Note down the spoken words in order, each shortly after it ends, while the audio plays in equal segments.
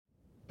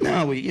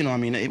No, we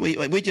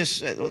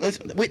just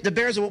the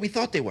Bears are what we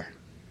thought they were.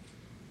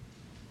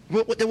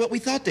 They're what we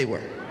thought they were.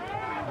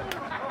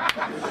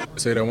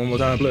 Say that one more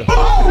time, play.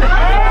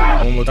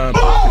 One more time.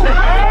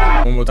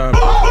 One more time.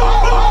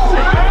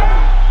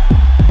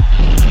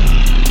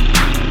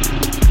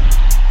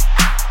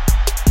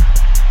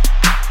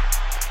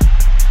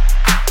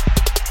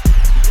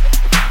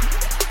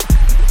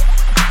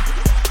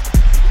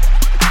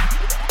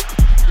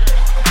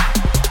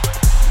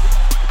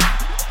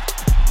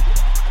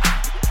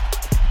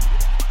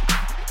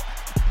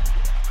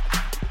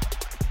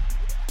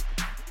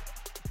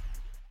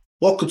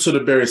 Welcome to the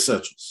Bears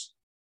Essentials.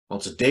 On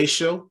today's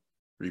show,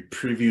 we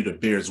preview the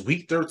Bears'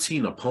 Week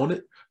 13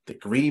 opponent, the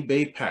Green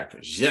Bay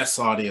Packers. Yes,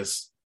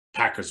 audience,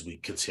 Packers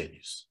Week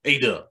continues.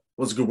 A-Dub,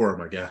 what's a good word,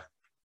 my guy?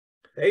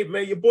 Hey,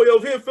 man, your boy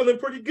over here feeling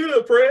pretty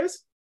good, Prez.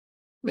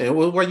 Man,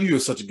 why you in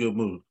such a good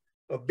mood?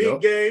 A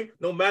big game,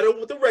 no matter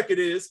what the record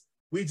is,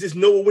 we just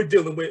know what we're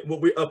dealing with,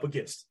 what we're up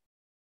against.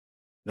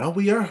 No,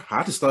 we are.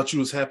 I just thought you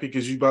was happy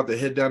because you about to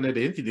head down there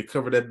to Indy to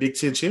cover that Big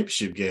Ten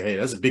championship game. Hey,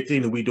 that's a big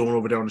thing that we doing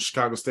over there on the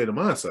Chicago State of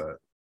Mind side.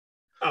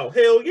 Oh,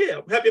 hell yeah.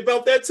 I'm happy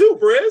about that too,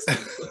 Prez.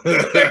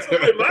 Thanks for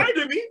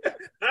reminding me.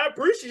 I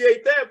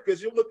appreciate that because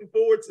you're looking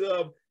forward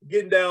to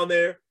getting down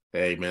there.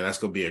 Hey, man, that's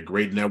going to be a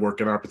great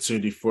networking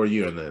opportunity for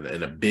you and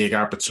a big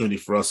opportunity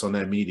for us on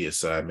that media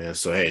side, man.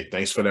 So, hey,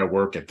 thanks for that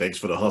work and thanks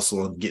for the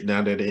hustle and getting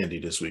down there to Indy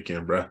this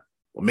weekend, bro.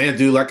 Well, man,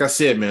 dude, like I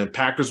said, man,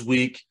 Packers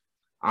Week,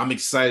 I'm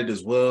excited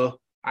as well.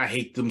 I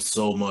hate them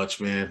so much,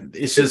 man.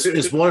 It's just,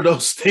 it's one of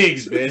those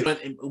things, man.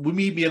 With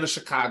me being a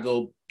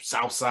Chicago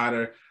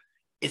Southsider,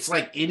 it's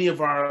like any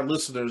of our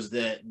listeners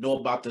that know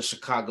about the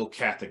Chicago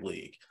Catholic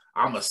League.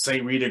 I'm a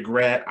St. Rita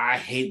grad. I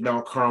hate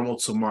Mount Carmel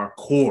to my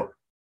core.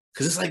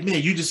 Because it's like,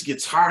 man, you just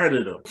get tired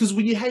of them. Because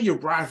when you have your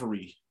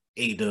rivalry,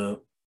 A-Dub,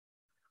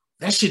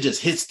 that shit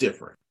just hits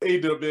different.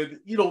 A-Dub, man,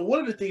 one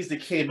of the things that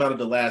came out of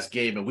the last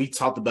game, and we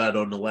talked about it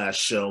on the last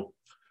show,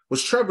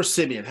 was Trevor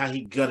Siemian, how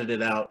he gutted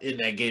it out in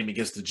that game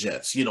against the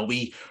Jets.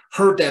 We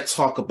heard that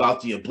talk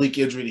about the oblique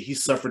injury that he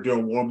suffered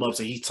during warmups,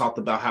 and he talked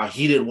about how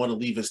he didn't want to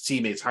leave his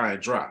teammates high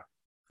and dry.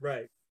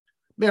 Right.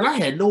 Man, I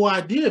had no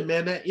idea,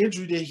 man, that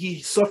injury that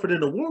he suffered in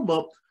the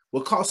warmup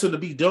would cause him to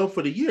be done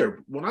for the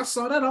year. When I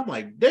saw that, I'm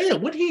like,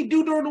 damn, what did he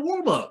do during the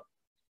warmup?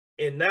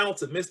 And now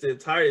to miss the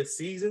entire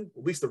season,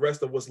 at least the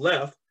rest of what's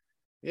left.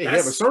 Yeah, you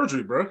have a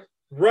surgery, bro.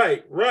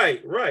 Right.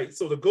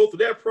 So to go through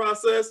that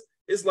process,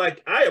 it's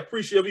like I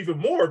appreciate him even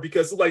more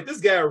because it's like this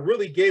guy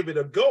really gave it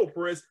a go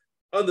for us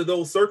under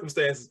those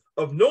circumstances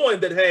of knowing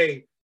that,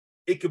 hey,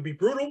 it could be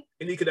brutal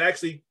and he could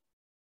actually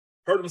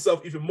hurt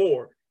himself even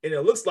more. And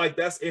it looks like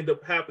that's ended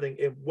up happening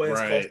in what has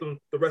cost him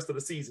the rest of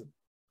the season.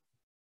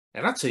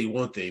 And I'll tell you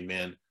one thing,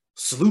 man.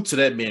 Salute to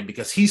that man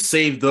because he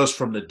saved us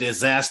from the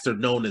disaster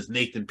known as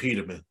Nathan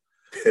Peterman.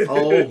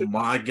 Oh,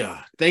 my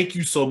God. Thank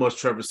you so much,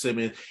 Trevor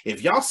Siemian.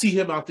 If y'all see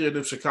him out there in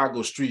the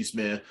Chicago streets,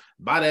 man,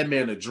 buy that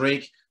man a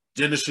drink.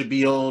 Dinner should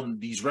be on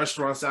these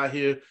restaurants out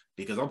here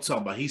because I'm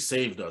talking about he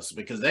saved us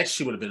because that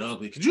shit would have been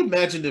ugly. Could you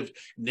imagine if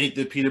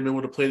Nathan Peterman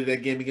would have played in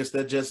that game against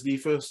that Jets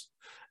defense?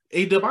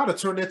 A-Dub, I'd have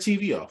turned that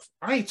TV off.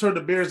 I ain't turned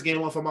the Bears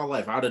game off in my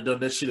life. I'd have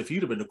done that shit if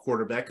you'd have been the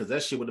quarterback because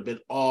that shit would have been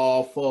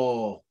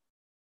awful.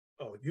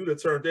 Oh, you'd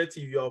have turned that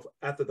TV off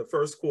after the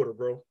first quarter,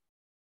 bro.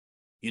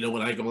 You know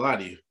what? I ain't gonna lie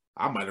to you.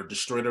 I might have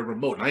destroyed a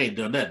remote, and I ain't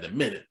done that in a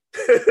minute.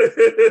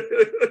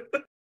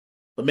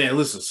 But, man,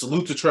 listen,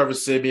 salute to Trevor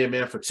Siemian,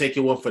 man, for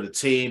taking one for the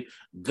team,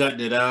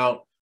 gutting it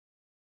out.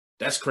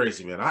 That's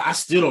crazy, man. I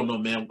still don't know,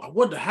 man. I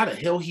wonder how the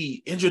hell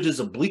he injured his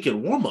oblique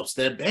in warmups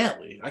that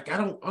badly. Like, I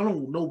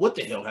don't know what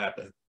the hell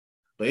happened.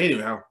 But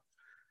anyhow,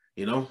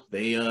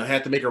 they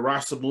had to make a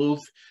roster move.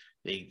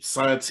 They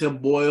signed Tim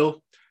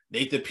Boyle.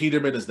 Nathan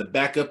Peterman is the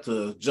backup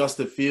to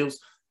Justin Fields.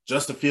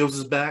 Justin Fields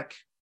is back.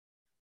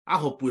 I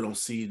hope we don't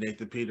see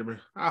Nathan Peterman.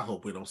 I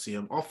hope we don't see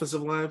him.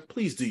 Offensive line,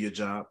 please do your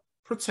job.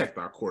 Protect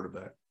our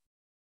quarterback.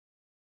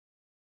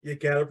 You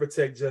got to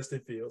protect Justin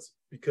Fields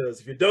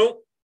because if you don't,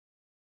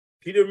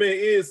 Peterman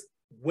is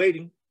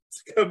waiting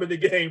to come in the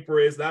game,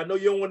 Perez. Now, I know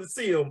you don't want to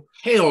see him.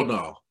 Hell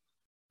no.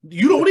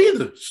 You don't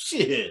either.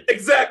 Shit.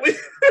 Exactly.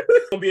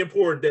 It's going to be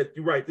important that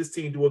you're right. This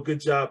team do a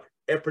good job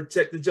at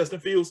protecting Justin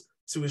Fields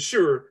to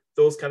ensure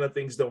those kind of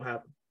things don't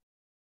happen.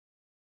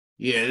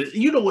 Yeah.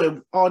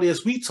 What,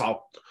 audience, we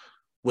talked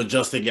when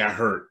Justin got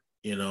hurt,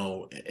 in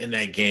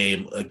that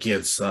game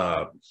against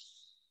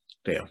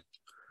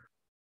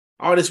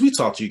Artists, we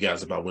talked to you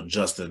guys about when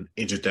Justin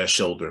injured that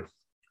shoulder.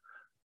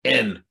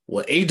 And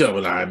what A-Dub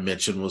and I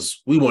mentioned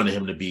was we wanted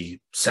him to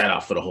be sat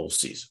out for the whole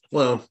season.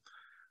 Well,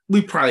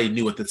 we probably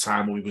knew at the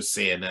time when we were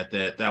saying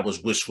that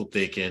was wishful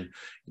thinking.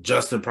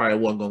 Justin probably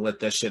wasn't going to let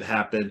that shit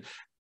happen.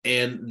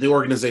 And the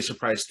organization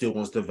probably still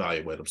wants to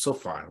evaluate him. So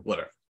fine,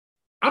 whatever.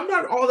 I'm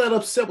not all that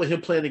upset with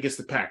him playing against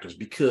the Packers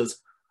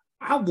because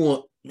I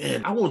want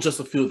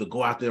Justin Fields to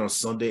go out there on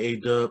Sunday,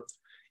 A-Dub,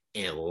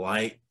 and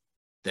light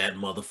that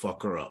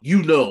motherfucker up.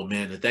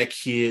 Man, that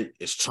kid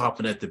is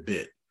chomping at the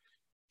bit.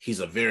 He's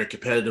a very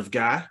competitive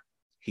guy.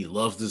 He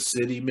loves the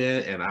city,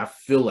 man. And I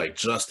feel like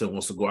Justin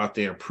wants to go out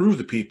there and prove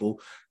to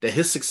people that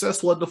his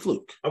success wasn't a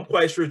fluke. I'm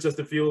quite sure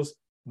Justin Fields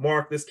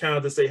marked this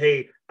calendar to say,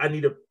 hey, I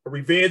need a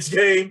revenge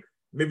game.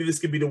 Maybe this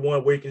could be the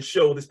one where he can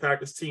show this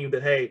Packers team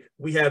that, hey,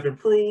 we have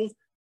improved.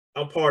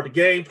 I'm part of the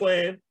game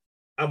plan.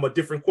 I'm a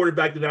different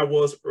quarterback than I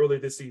was earlier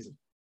this season.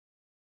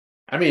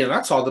 I mean, and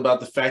I talked about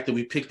the fact that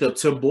we picked up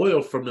Tim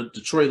Boyle from the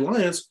Detroit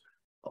Lions.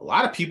 A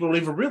lot of people don't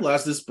even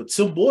realize this, but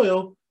Tim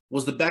Boyle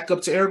was the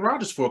backup to Aaron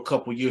Rodgers for a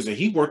couple of years, and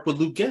he worked with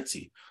Luke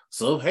Getsy.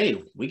 So,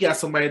 hey, we got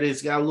somebody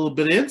that's got a little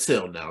bit of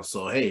intel now.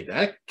 So, hey,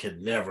 that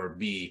can never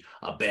be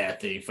a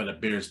bad thing for the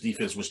Bears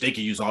defense, which they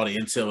can use all the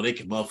intel they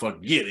can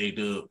motherfucking get, they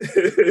do.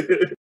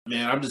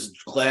 Man, I'm just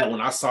glad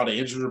when I saw the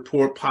injury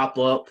report pop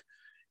up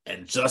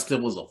and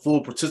Justin was a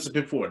full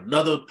participant for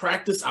another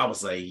practice. I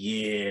was like,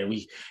 yeah,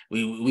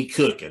 we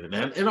cooking.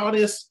 And all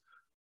this,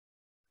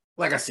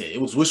 like I said, it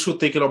was wishful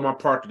thinking on my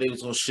part that they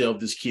was going to shelve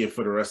this kid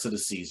for the rest of the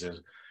season.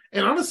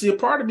 And honestly, a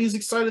part of me is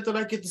excited that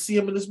I get to see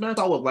him in this match.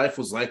 I saw what life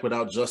was like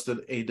without Justin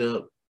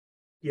A-Dub.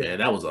 Yeah, man,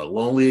 that was a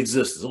lonely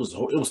existence. It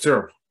was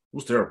terrible. It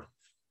was terrible.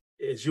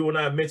 As you and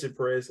I mentioned,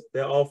 Perez,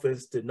 their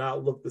offense did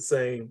not look the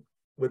same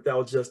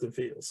without Justin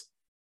Fields.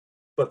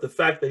 But the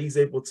fact that he's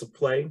able to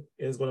play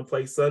and is going to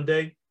play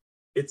Sunday,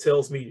 it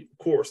tells me, of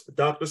course, the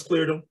doctors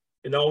cleared him,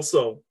 and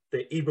also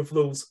that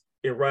Eberflus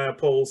and Ryan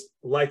Poles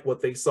like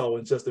what they saw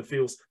in Justin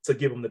Fields to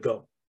give him the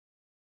go.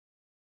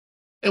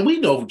 And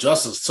we know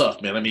Justin's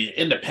tough, man. I mean,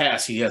 in the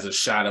past, he hasn't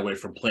shied away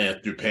from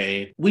playing through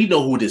pain. We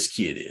know who this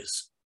kid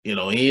is. You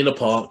know, he ain't a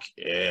punk,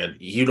 and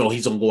you know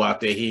he's going to go out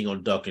there, he ain't going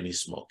to duck any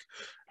smoke.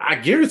 I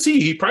guarantee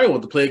you, he probably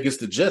wanted to play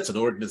against the Jets, and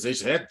the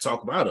organization had to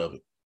talk him out of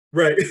it.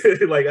 Right.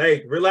 Like,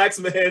 hey,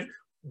 relax, man.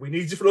 We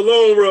need you for the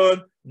long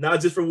run,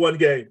 not just for one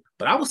game.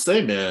 But I would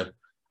say, man,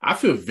 I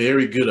feel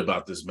very good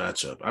about this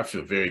matchup.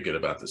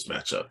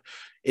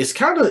 It's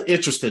kind of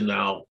interesting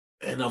now.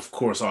 And of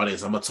course,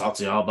 audience, I'm going to talk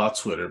to y'all about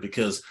Twitter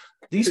because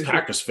these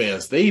Packers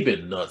fans, they've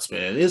been nuts,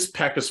 man. These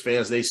Packers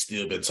fans, they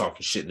still been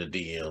talking shit in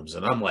the DMs.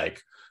 And I'm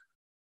like,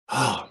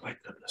 oh, my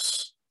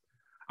goodness.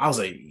 I was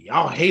like,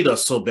 y'all hate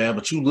us so bad,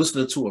 but you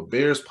listening to a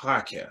Bears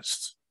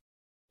podcast.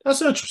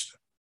 That's interesting.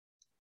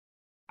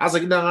 I was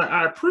like, now,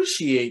 I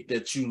appreciate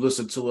that you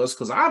listen to us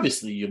because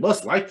obviously you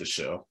must like the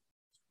show.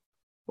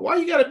 But why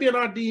you got to be in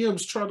our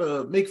DMs trying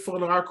to make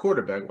fun of our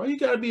quarterback? Why you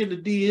got to be in the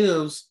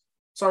DMs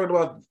talking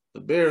about the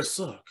Bears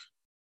suck?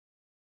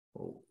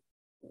 Well,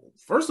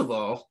 first of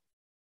all,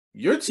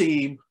 your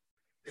team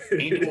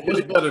ain't doing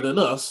much better than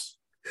us.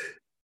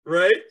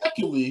 Right?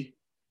 Secondly,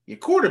 your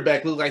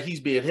quarterback looks like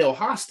he's being held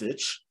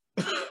hostage.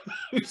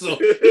 So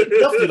he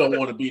definitely don't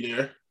want to be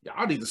there.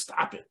 Y'all need to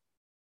stop it.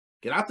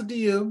 Get out the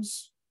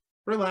DMs.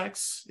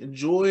 Relax,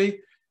 enjoy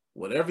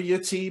whatever your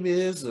team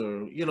is,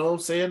 or, you know,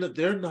 saying that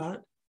they're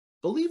not.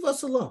 But leave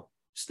us alone.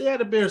 Stay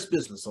out of Bears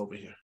business over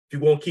here. If you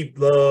want to keep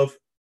Love,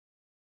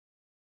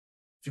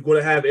 if you're going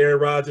to have Aaron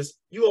Rodgers,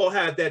 you all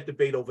have that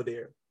debate over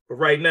there. But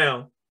right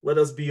now, let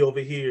us be over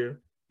here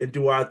and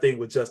do our thing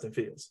with Justin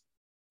Fields.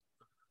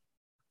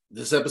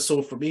 This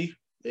episode for me,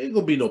 there ain't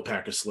going to be no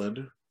Packers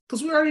slander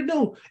because we already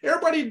know.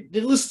 Everybody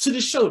that listens to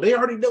this show, they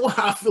already know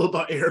how I feel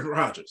about Aaron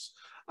Rodgers.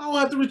 I don't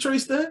have to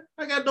retrace that.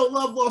 I got no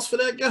love lost for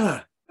that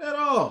guy at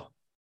all.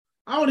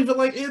 I don't even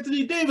like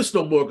Anthony Davis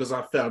no more because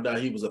I found out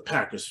he was a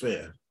Packers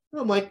fan.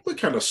 I'm like, what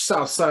kind of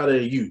South Sider are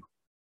you?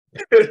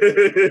 You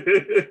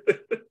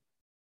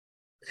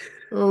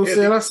know what I'm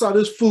saying? I saw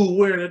this fool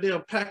wearing a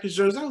damn Packers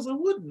jersey. I was like,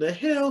 what in the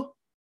hell?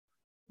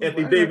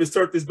 Anthony Davis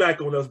turned his back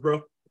on us,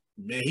 bro.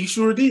 Man, he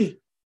sure did.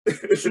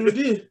 He sure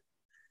did.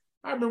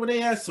 I remember when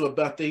they asked him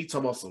about that. He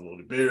talking about some of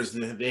the Bears,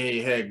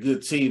 they had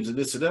good teams and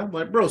this and that. I'm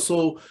like, bro,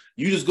 so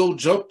you just go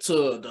jump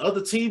to the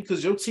other team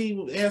because your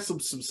team has some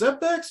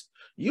setbacks?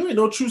 You ain't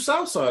no true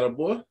Southsider,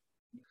 boy.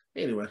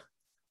 Anyway,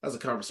 that's a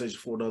conversation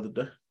for another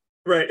day.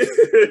 Right.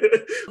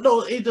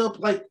 No, end up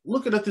like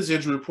looking at this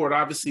injury report.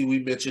 Obviously, we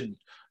mentioned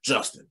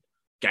Justin.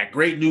 Got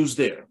great news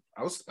there.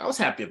 I was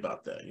happy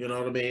about that. You know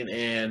what I mean?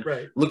 And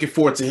looking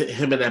forward to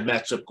him in that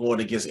matchup going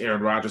against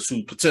Aaron Rodgers,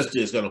 who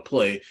potentially is going to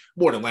play.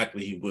 More than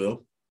likely, he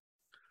will.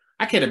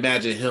 I can't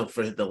imagine him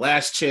for the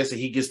last chance that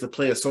he gets to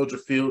play at Soldier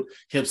Field,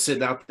 him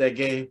sitting out that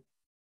game.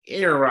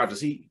 Aaron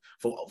Rodgers,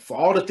 for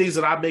all the things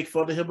that I make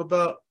fun of him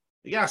about,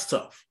 the guy's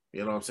tough.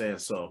 You know what I'm saying?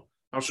 So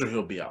I'm sure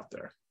he'll be out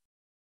there.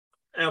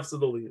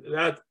 Absolutely.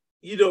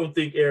 You don't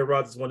think Aaron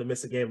Rodgers want to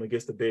miss a game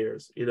against the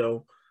Bears. You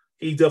know,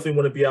 he definitely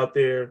want to be out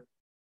there.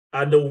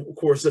 I know, of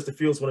course, Justin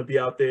Fields want to be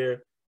out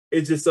there.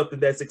 It's just something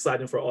that's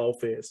exciting for all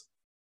fans,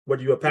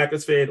 whether you're a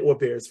Packers fan or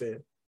Bears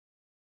fan.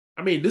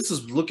 I mean, this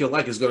is looking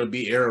like it's going to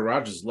be Aaron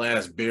Rodgers'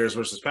 last Bears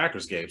versus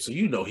Packers game. So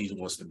you know he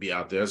wants to be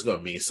out there. It's going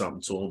to mean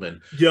something to him.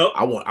 And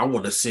I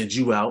want to send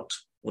you out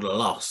with a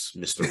loss,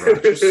 Mr.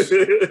 Rodgers.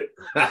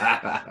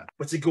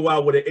 But you go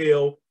out with an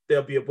L,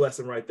 that'll be a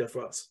blessing right there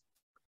for us.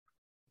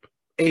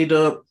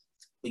 A-Dub,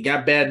 we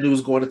got bad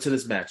news going into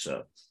this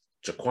matchup.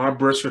 Jaquan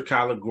Brisker,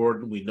 Kyler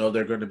Gordon, we know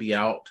they're going to be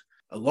out,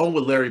 along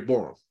with Larry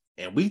Borom.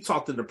 And we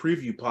talked in the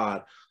preview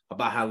pod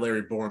about how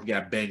Larry Borom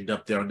got banged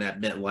up there on that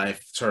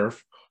MetLife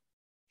turf.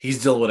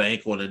 He's dealing with an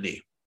ankle and a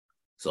knee.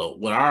 So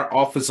with our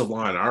offensive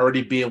line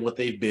already being what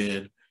they've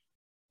been,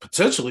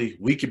 potentially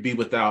we could be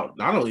without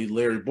not only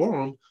Larry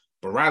Borum,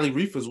 but Riley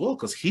Reef as well,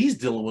 because he's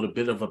dealing with a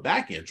bit of a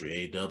back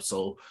injury, A-Dub.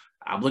 So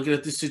I'm looking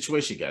at this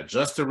situation. You got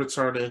Justin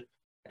returning,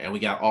 and we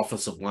got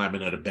offensive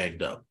linemen that are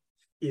banged up.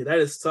 Yeah, that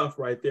is tough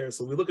right there.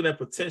 So we're looking at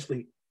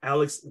potentially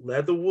Alex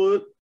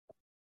Leatherwood,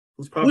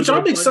 who's probably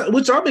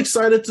which I'm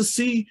excited to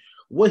see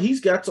what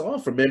he's got to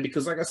offer, man,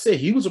 because like I said,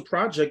 he was a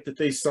project that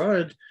they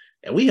signed,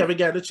 and we haven't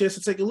gotten a chance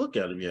to take a look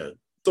at him yet.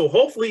 So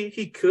hopefully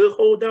he could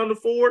hold down the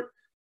fort,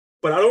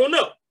 but I don't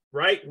know,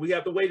 right? We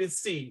have to wait and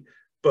see.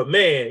 But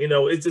man,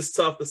 it's just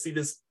tough to see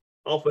this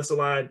offensive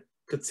line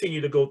continue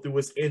to go through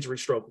its injury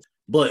struggles.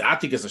 But I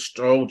think it's a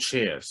strong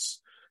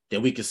chance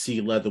that we can see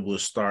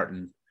Leatherwood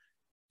starting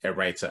at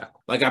right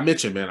tackle. Like I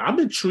mentioned, man, I'm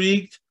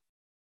intrigued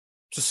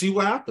to see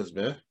what happens,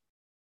 man.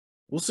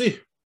 We'll see.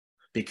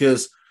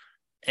 Because,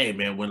 hey,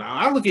 man, when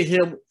I look at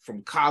him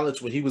from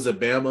college when he was at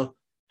Bama,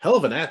 hell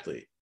of an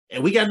athlete.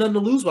 And we got nothing to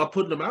lose by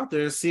putting him out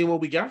there and seeing what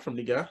we got from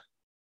the guy.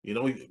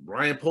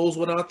 Ryan Poles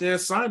went out there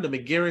and signed him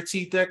and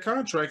guaranteed that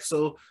contract.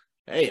 So,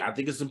 hey, I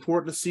think it's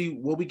important to see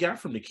what we got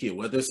from the kid,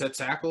 whether it's at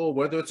tackle or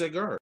whether it's at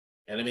guard.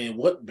 And, I mean,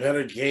 what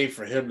better game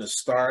for him to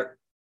start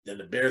than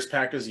the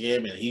Bears-Packers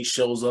game, and he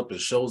shows up and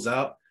shows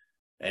out?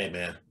 Hey,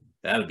 man,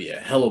 that'll be a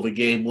hell of a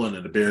game one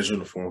in the Bears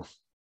uniform.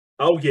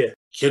 Oh, yeah.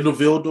 Kendall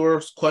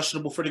Vildor's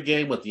questionable for the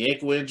game with the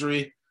ankle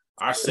injury.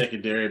 Our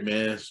secondary,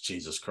 man,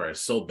 Jesus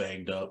Christ, so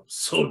banged up,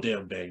 so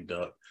damn banged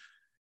up.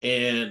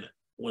 And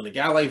when a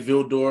guy like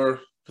Vildor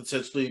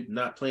potentially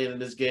not playing in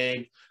this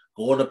game,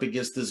 going up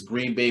against this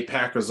Green Bay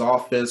Packers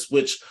offense,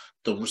 which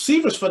the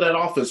receivers for that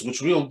offense,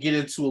 which we'll get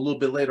into a little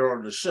bit later on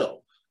in the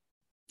show,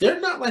 they're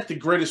not like the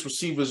greatest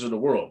receivers in the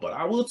world. But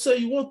I will tell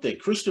you one thing,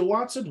 Christian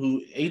Watson,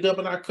 who A-Dub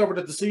and I covered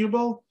at the Senior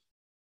Bowl,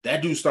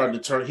 that dude's starting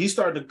to turn. He's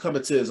starting to come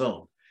into his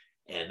own.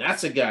 And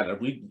that's a guy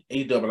that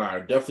A-Dub and I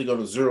are definitely going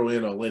to zero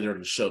in on later in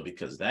the show,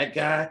 because that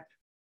guy,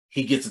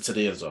 he gets into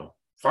the end zone,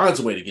 finds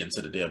a way to get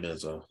into the damn end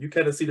zone. You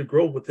kind of see the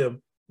growth with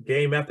him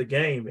game after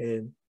game.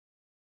 And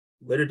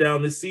later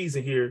down this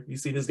season here, you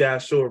see this guy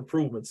show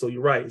improvement. So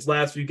you're right. His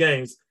last few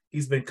games,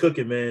 he's been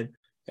cooking, man.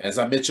 As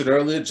I mentioned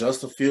earlier,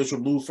 Justin Fields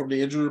removed from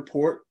the injury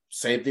report.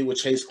 Same thing with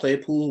Chase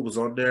Claypool, who was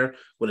on there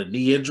with a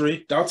knee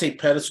injury. Dante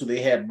Pettis, who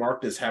they had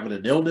marked as having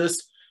an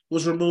illness,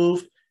 was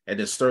removed. And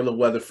then Sterling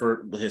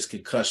Weatherford, with his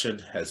concussion,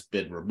 has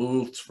been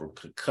removed from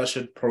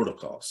concussion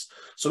protocols.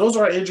 So those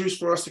are our injuries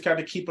for us to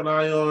kind of keep an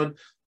eye on.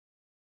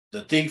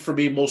 The thing for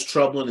me most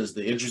troubling is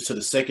the injuries to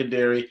the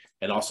secondary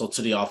and also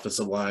to the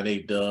offensive line.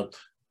 A-Dub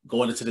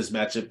going into this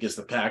matchup against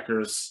the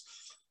Packers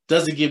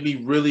doesn't give me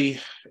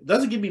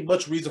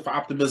much reason for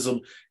optimism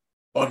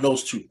on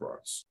those two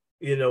fronts.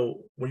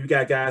 When you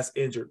got guys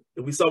injured,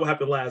 and we saw what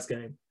happened last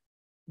game,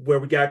 where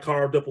we got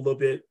carved up a little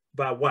bit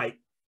by White,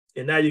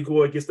 and now you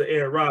go against the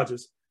Aaron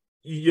Rodgers.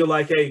 You're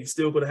like, hey, you're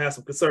still going to have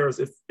some concerns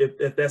if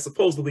that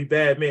supposedly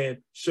bad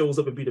man shows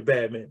up and be the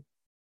bad man.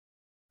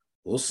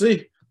 We'll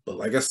see. But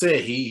like I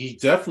said, he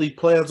definitely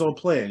plans on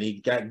playing.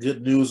 He got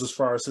good news as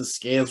far as his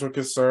scans were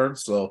concerned.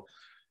 So,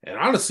 and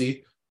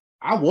honestly,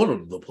 I want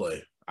him to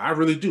play. I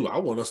really do. I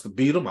want us to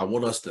beat him. I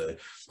want us to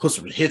put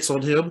some hits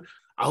on him.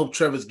 I hope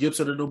Travis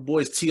Gibson and them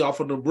boys tee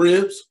off on them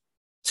ribs,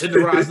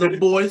 tenderize them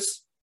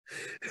boys.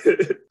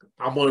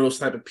 I'm one of those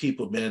type of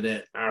people, man,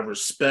 that I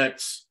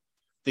respect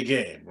the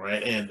game,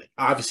 right? And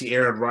obviously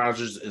Aaron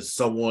Rodgers is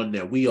someone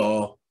that we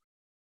all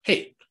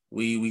hate.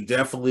 We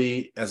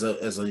definitely, as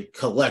a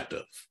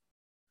collective,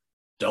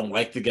 don't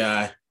like the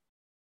guy,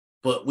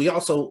 but we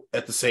also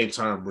at the same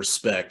time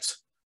respect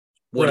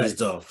what he's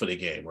done for the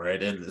game,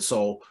 right? And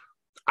so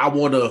I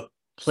want to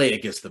play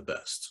against the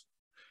best.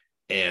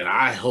 And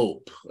I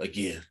hope,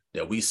 again,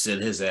 that we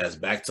send his ass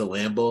back to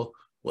Lambeau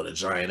with a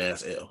giant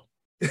ass L.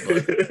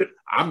 But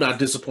I'm not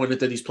disappointed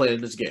that he's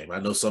playing this game. I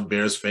know some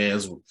Bears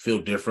fans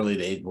feel differently.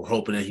 They were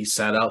hoping that he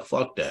sat out.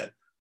 Fuck that.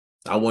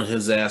 I want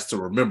his ass to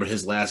remember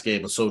his last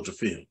game of Soldier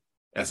Field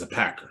as a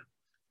Packer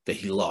that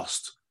he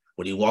lost.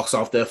 When he walks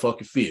off that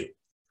fucking field,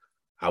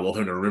 I want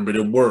him to remember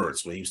them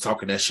words when he was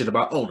talking that shit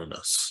about owning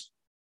us.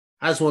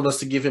 I just want us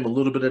to give him a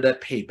little bit of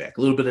that payback,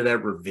 a little bit of that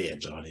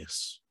revenge on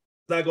us.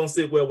 It's not going to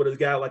sit well with a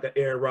guy like an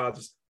Aaron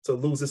Rodgers to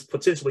lose his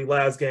potentially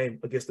last game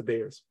against the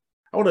Bears.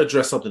 I want to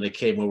address something that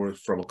came over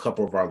from a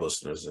couple of our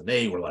listeners, and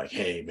they were like,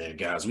 hey, man,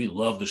 guys, we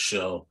love the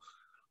show,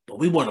 but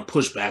we want to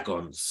push back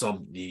on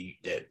something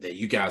that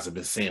you guys have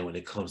been saying when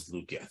it comes to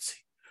Luke Getsy.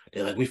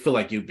 They're like, we feel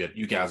like you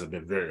guys have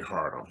been very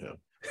hard on him.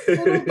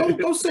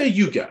 Don't say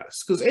you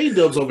guys, because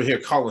A-Dub's over here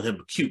calling him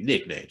a cute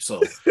nickname.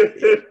 So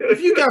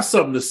if you got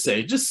something to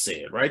say, just say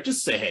it, right?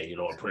 Just say, hey, you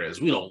know what,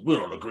 Perez, we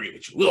don't agree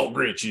with you. We don't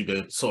agree with you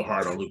being so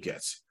hard on Luke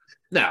Getsy.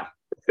 Now,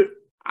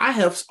 I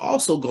have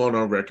also gone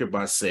on record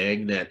by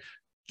saying that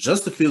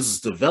Justin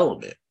Fields'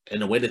 development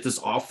and the way that this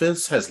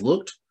offense has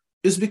looked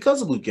is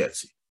because of Luke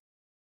Getsy.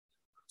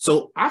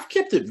 So I've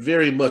kept it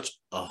very much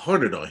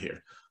 100 on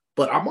here.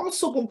 But I'm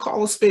also going to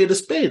call a spade,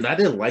 and I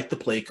didn't like the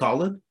play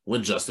calling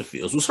when Justin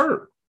Fields was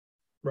hurt.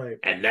 Right.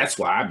 And that's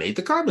why I made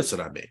the comments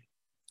that I made.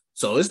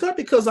 So it's not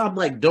because I'm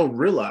like, don't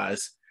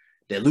realize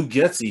that Luke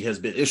Getsy has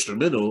been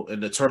instrumental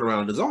in the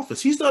turnaround in his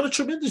offense. He's done a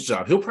tremendous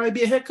job. He'll probably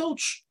be a head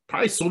coach,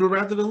 probably sooner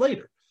rather than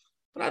later.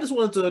 But I just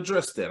wanted to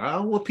address that. I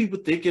don't want people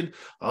thinking,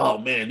 oh,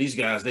 man, they're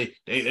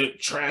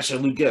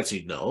trashing Luke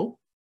Getsy. No.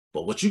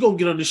 But what you're going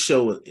to get on this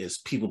show is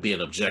people being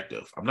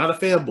objective. I'm not a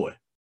fanboy.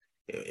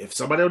 If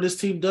somebody on this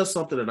team does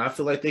something and I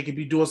feel like they could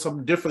be doing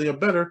something differently or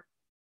better,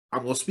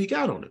 I'm going to speak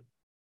out on it.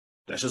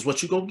 That's just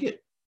what you're going to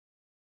get.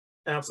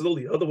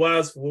 Absolutely.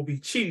 Otherwise, we'll be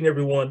cheating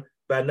everyone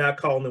by not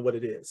calling it what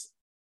it is.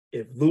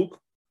 If Luke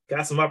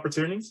got some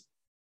opportunities,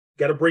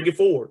 got to bring it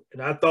forward.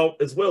 And I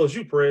thought, as well as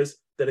you, Perez,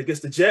 that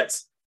against the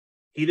Jets,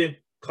 he didn't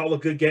call a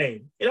good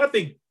game. And I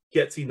think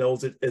Getsy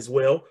knows it as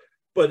well.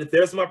 But if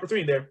there's some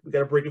opportunity there, we got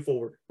to bring it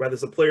forward, whether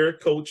it's a player,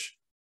 coach,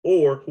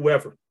 or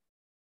whoever.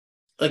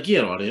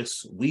 Again, on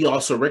this, we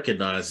also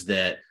recognize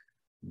that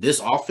this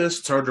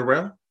offense turned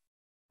around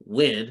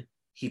when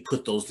he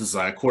put those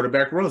design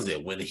quarterback runs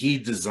in, when he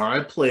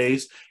designed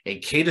plays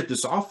and catered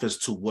this offense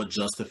to what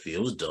Justin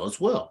Fields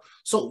does well.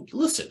 So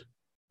listen,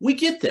 we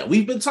get that.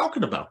 We've been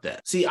talking about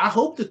that. See, I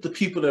hope that the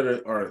people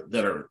that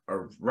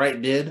are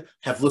writing in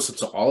have listened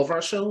to all of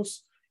our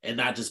shows and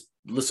not just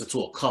listen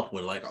to a couple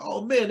and like,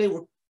 oh man, they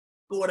were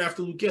going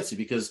after Luke Getsy,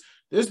 because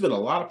there's been a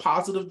lot of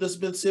positive that's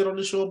been said on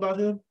the show about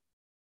him.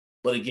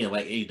 But again,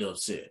 like A-Dub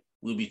said,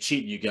 we'll be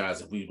cheating you guys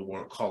if we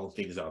weren't calling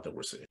things out that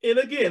we're saying. And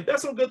again,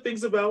 that's some good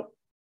things about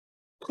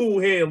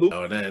Cool Hand Luke.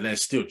 Oh, and that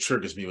still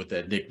triggers me with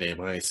that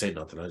nickname. I ain't say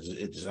nothing. I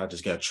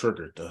just got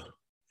triggered.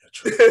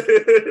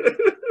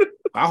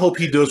 I hope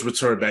he does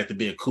return back to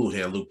being Cool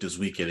Hand Luke this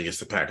weekend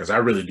against the Packers. I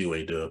really do,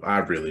 A-Dub. I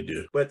really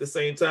do. But at the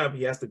same time,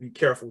 he has to be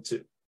careful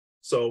too.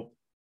 So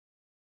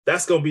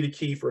that's going to be the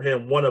key for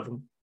him, one of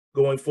them,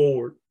 going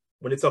forward.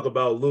 When they talk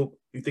about Luke,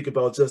 you think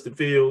about Justin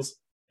Fields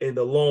and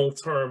the long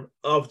term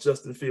of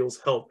Justin Fields'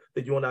 health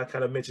that you and I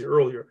kind of mentioned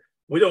earlier.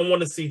 We don't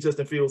want to see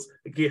Justin Fields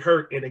get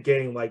hurt in a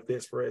game like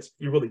this, Perez.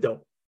 You really don't.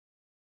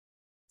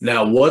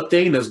 Now, one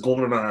thing that's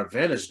going in our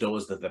advantage, though,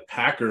 is that the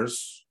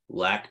Packers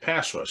lack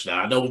pass rush.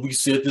 Now, I know we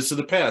said this in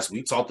the past.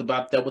 We talked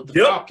about that with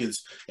the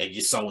Falcons, and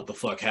you saw what the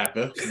fuck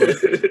happened.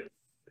 But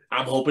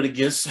I'm hoping in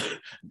this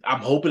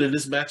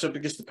matchup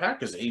against the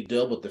Packers,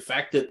 A-Dub, with the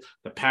fact that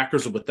the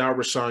Packers are without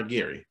Rashawn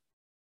Gary,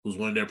 who's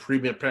one of their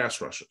premium pass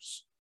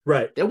rushers.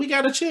 Right. Then we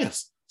got a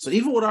chance. So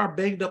even with our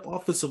banged up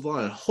offensive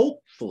line,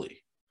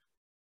 hopefully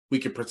we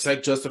can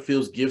protect Justin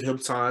Fields, give him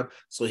time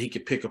so he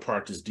can pick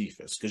apart this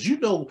defense. Because you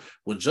know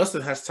when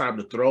Justin has time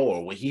to throw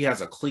or when he has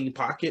a clean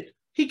pocket,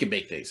 he can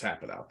make things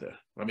happen out there.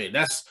 I mean,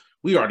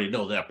 we already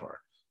know that part.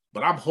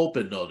 But I'm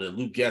hoping, though, that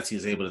Luke Getsy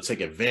is able to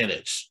take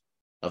advantage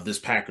of this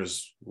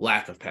Packers'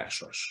 lack of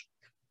pass rush.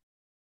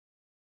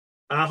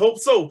 I hope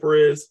so,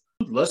 Perez.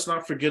 Let's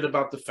not forget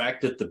about the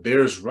fact that the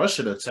Bears'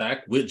 rushing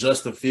attack, with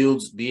Justin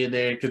Fields being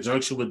there in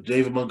conjunction with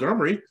David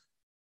Montgomery,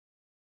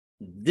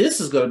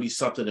 this is going to be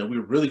something that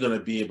we're really going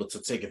to be able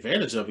to take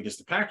advantage of against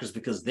the Packers,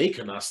 because they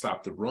cannot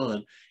stop the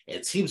run,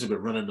 and teams have been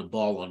running the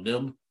ball on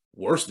them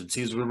worse than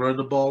teams have been running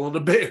the ball on the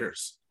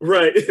Bears.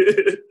 Right.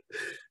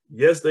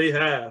 Yes, they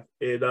have.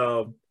 And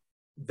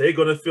they're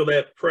going to feel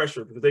that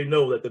pressure because they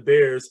know that the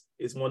Bears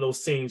is one of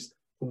those teams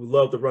who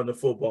love to run the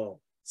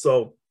football.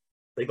 So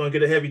they're going to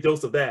get a heavy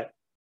dose of that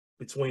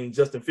between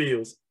Justin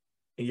Fields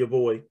and your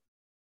boy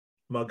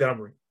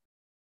Montgomery.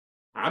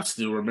 I'm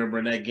still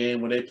remembering that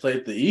game when they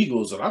played the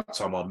Eagles, and I'm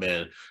talking about,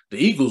 man, the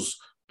Eagles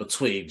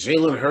between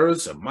Jalen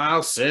Hurts and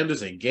Miles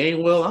Sanders and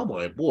Gainwell. I'm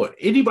like, boy,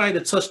 anybody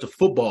that touched the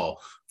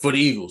football for the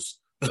Eagles,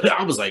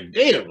 I was like,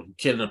 damn,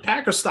 can the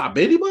Packers stop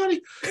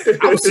anybody?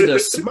 I was sitting there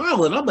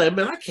smiling. I'm like,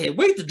 man, I can't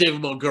wait till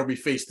David Montgomery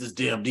face this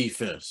damn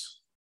defense.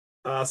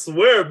 I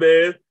swear,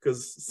 man,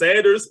 because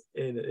Sanders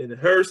and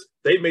Hurts,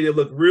 they made it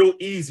look real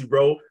easy,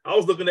 bro. I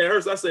was looking at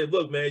Hurts. I said,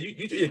 look, man, you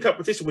in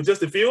competition with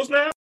Justin Fields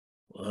now?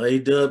 Well, he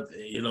did,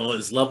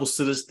 his levels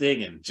to this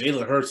thing, and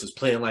Jalen Hurts is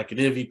playing like an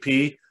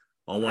MVP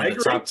on one of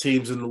the top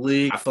teams in the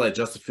league. I feel like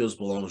Justin Fields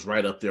belongs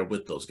right up there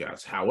with those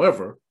guys.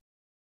 However,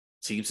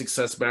 team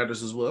success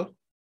matters as well.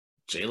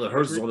 Jalen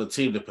Hurts is on a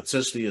team that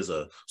potentially is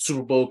a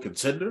Super Bowl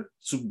contender,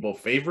 Super Bowl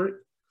favorite.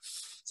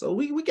 So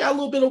we got a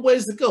little bit of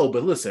ways to go.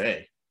 But listen,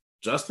 hey,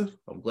 Justin,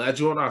 I'm glad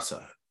you're on our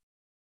side.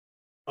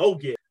 Oh,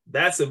 yeah,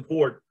 that's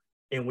important.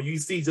 And when you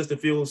see Justin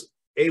Fields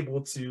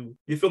able to,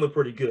 you're feeling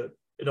pretty good.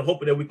 And I'm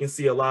hoping that we can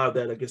see a lot of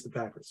that against the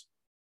Packers.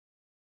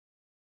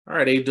 All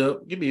right,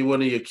 A-Dub, give me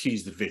one of your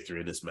keys to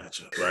victory in this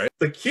matchup, right?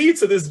 The key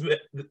to this,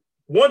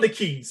 one of the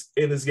keys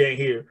in this game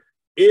here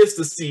is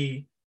to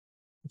see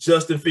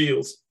Justin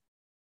Fields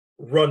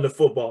run the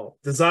football.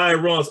 Design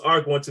runs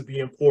are going to be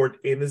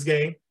important in this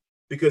game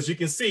because you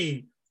can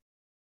see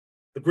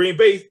the Green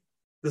Bay,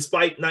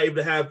 despite not able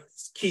to have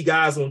key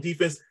guys on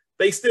defense,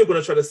 they still going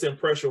to try to send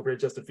pressure over at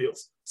Justin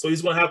Fields. So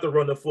he's going to have to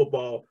run the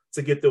football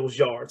to get those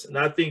yards. And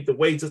I think the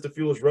way Justin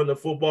Fields run the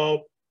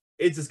football,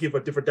 it just gives a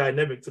different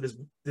dynamic to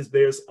this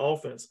Bears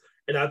offense.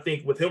 And I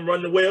think with him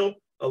running well,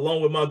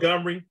 along with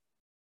Montgomery,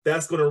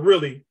 that's going to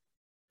really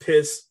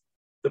piss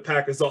the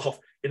Packers off.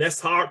 And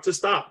that's hard to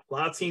stop. A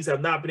lot of teams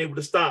have not been able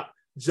to stop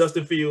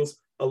Justin Fields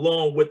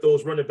along with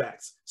those running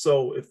backs.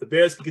 So if the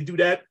Bears can do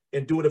that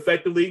and do it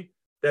effectively,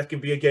 that can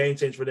be a game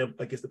changer for them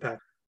against the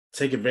Packers.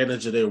 Take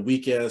advantage of their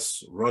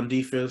weak-ass run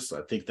defense.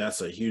 I think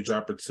that's a huge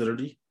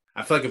opportunity.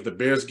 I feel like if the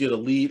Bears get a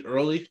lead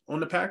early on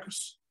the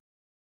Packers,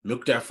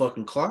 milk that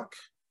fucking clock,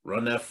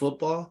 run that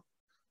football,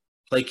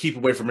 keep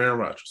away from Aaron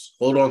Rodgers,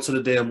 hold on to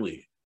the damn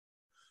lead.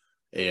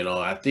 And,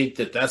 I think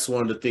that's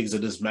one of the things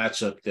in this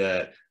matchup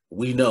that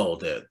we know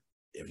that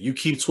if you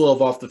keep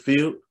 12 off the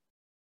field,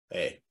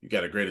 hey, you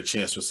got a greater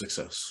chance for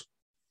success.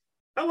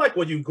 I like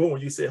when you go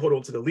when you say hold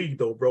on to the lead,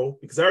 though, bro,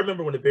 because I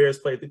remember when the Bears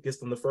played against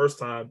them the first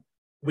time,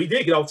 we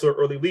did get off to an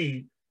early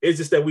lead. It's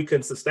just that we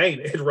couldn't sustain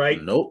it,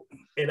 right? Nope.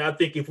 And I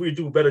think if we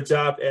do a better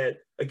job at,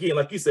 again,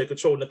 like you said,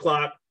 controlling the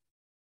clock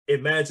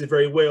and managing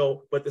very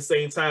well, but at the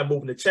same time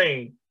moving the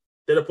chain,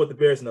 that'll put the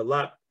Bears in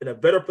a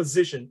better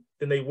position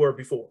than they were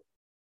before.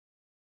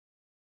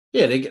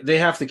 Yeah, they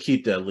have to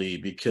keep that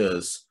lead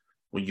because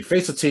when you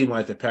face a team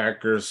like the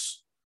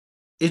Packers,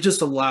 it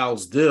just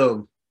allows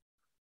them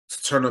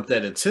to turn up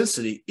that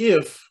intensity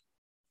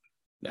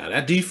now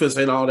that defense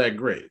ain't all that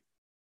great,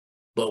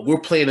 but we're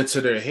playing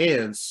into their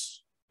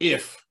hands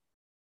if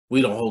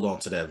we don't hold on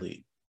to that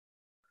lead.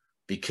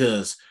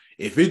 Because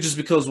if it just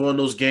becomes one of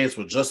those games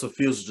where Justin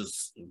Fields is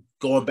just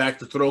going back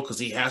to throw because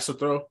he has to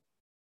throw,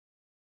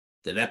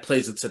 then that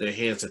plays into their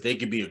hands that they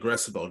can be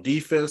aggressive on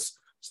defense,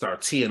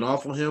 start teeing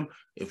off on him.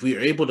 If we are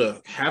able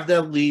to have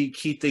that lead,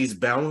 keep things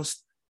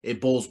balanced, it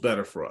bodes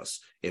better for us.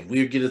 If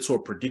we get into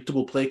a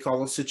predictable play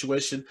calling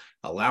situation,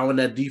 allowing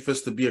that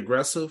defense to be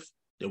aggressive,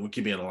 then we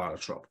can be in a lot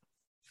of trouble.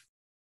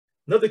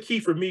 Another key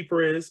for me,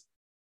 Perez,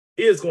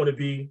 is going to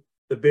be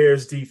the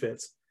Bears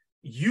defense.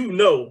 You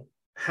know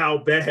how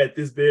bad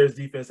this Bears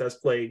defense has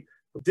played.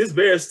 This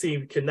Bears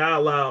team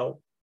cannot allow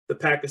the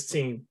Packers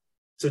team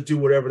to do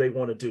whatever they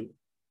want to do.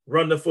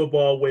 Run the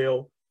football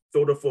well,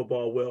 throw the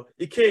football well.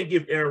 You can't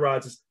give Aaron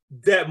Rodgers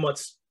that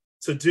much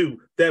to do,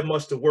 that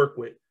much to work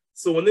with.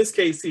 So in this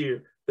case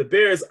here, the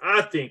Bears,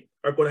 I think,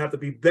 are going to have to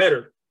be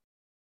better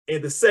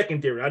in the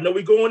secondary. I know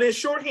we're going in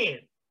shorthand,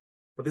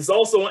 but there's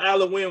also on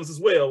Alan Williams as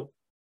well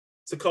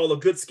to call a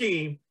good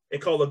scheme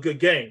and call a good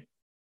game.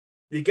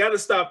 You got to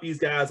stop these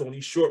guys on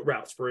these short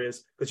routes,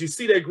 Perez, because you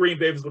see that Green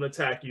Bay is going to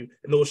attack you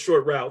in those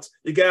short routes.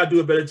 You got to do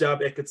a better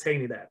job at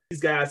containing that.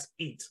 These guys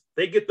eat.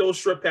 They get those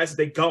short passes,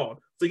 they're gone.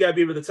 So you got to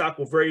be able to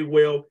tackle very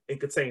well and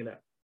contain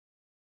that.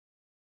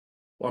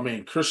 Well, I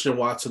mean, Christian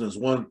Watson is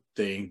one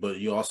thing, but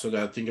you also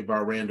got to think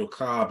about Randall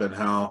Cobb and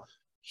how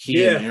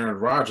he and Aaron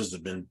Rodgers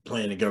have been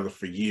playing together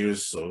for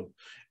years. So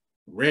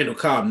Randall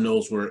Cobb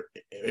knows where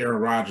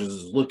Aaron Rodgers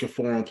is looking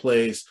for in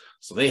plays,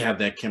 so they have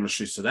that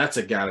chemistry. So that's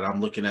a guy that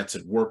I'm looking at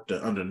to work the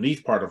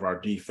underneath part of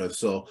our defense.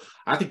 So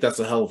I think that's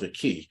a hell of a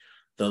key.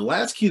 The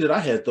last key that I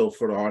had, though,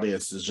 for the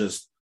audience is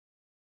just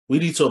we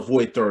need to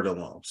avoid third and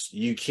longs.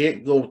 You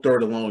can't go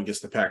third and long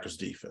against the Packers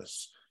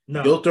defense. No.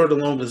 You go third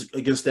and long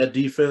against that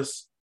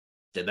defense,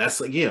 then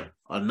that's, again,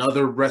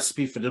 another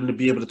recipe for them to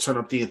be able to turn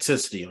up the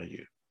intensity on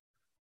you.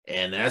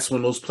 And that's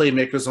when those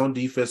playmakers on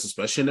defense,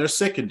 especially in their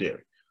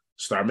secondary,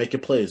 start making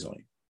plays on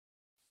you.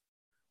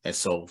 And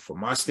so from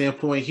my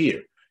standpoint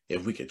here,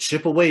 if we could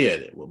chip away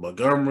at it with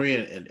Montgomery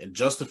and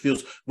Justin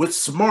Fields with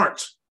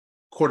smart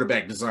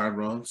quarterback design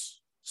runs,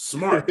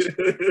 smart,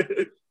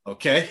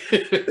 okay?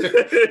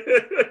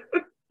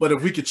 But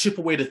if we could chip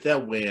away at it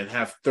that way and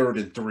have 3rd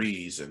and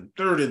 3s and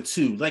 3rd and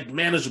 2, like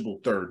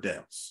manageable third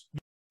downs,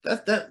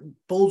 that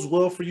bodes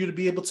well for you to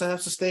be able to have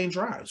sustained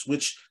drives,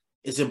 which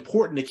is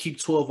important to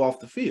keep 12 off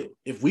the field.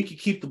 If we could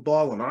keep the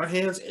ball in our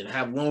hands and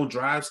have long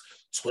drives,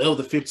 12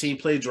 to 15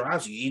 play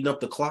drives, you eating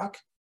up the clock,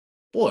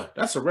 boy,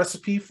 that's a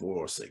recipe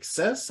for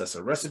success. That's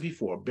a recipe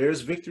for a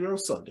Bears victory on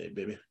Sunday,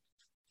 baby.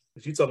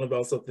 But you're talking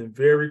about something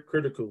very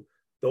critical.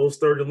 Those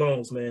 3rd and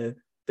longs, man,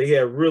 they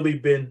have really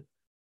been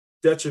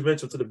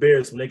detrimental to the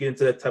Bears when they get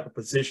into that type of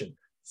position.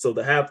 So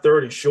to have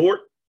 3rd and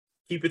short,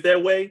 keep it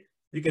that way,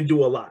 you can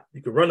do a lot.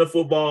 You can run the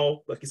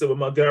football, like you said with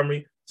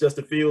Montgomery,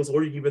 Justin Fields,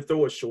 or you can even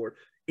throw it short.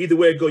 Either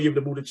way it go, you're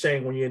able to move the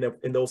chain when you're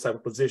in those type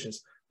of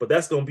positions. But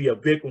that's going to be a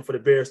big one for the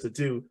Bears to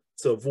do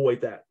to avoid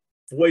that.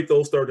 Avoid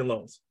those 3rd and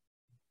longs.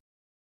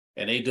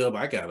 And A-Dub,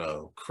 I got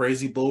a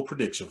crazy bold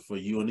prediction for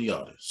you and the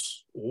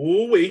audience.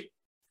 Ooh-wee.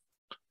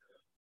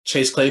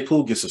 Chase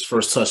Claypool gets his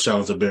first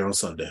touchdown as a Bear on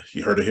Sunday.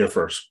 You heard it here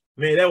first.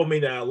 Man, that would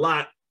mean a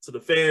lot to the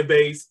fan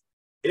base.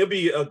 It'll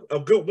be a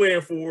good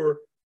win for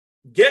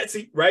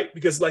Getsy, right?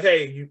 Because, like,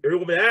 hey,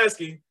 everyone been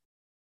asking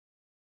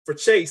for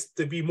Chase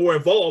to be more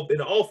involved in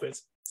the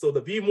offense. So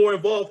to be more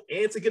involved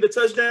and to get a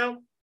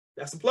touchdown,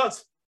 that's a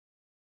plus.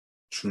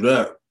 True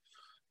that.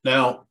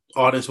 Now,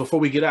 audience, before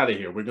we get out of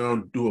here, we're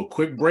going to do a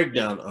quick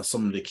breakdown of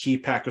some of the key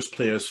Packers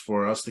players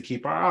for us to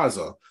keep our eyes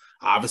on.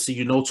 Obviously,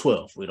 you know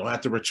 12. We don't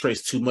have to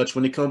retrace too much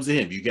when it comes to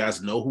him. You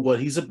guys know what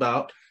he's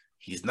about.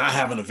 He's not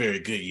having a very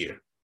good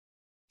year.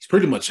 He's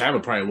pretty much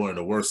having probably one of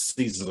the worst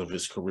seasons of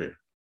his career.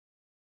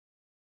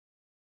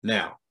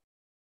 Now,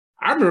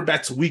 I remember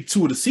back to week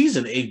 2 of the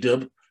season,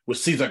 A-Dub, which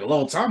seems like a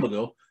long time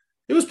ago.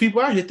 It was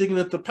people out here thinking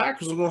that the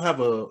Packers were going to have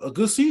a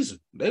good season.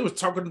 They were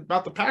talking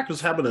about the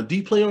Packers having a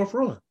deep playoff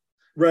run.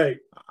 Right.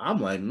 I'm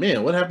like,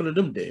 man, what happened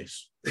to them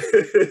days?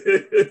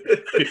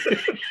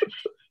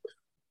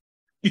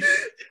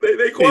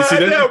 They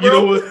quiet now,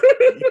 bro.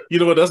 You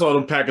know what? That's all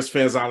them Packers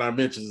fans all I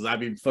mentioned is I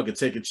be fucking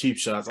taking cheap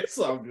shots. It's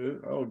all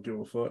good. I don't give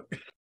a fuck.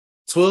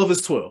 12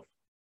 is 12.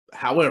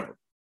 However,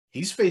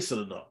 he's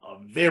facing a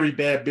very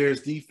bad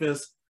Bears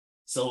defense.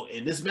 So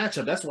in this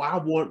matchup, that's why I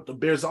want the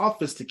Bears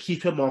offense to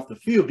keep him off the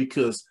field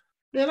because,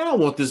 man, I don't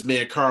want this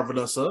man carving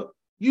us up.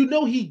 You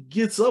know he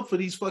gets up for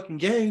these fucking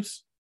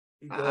games.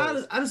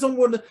 I just don't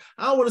want to.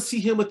 I don't want to see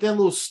him with that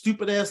little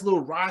stupid ass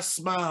little wry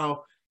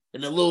smile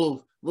and the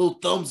little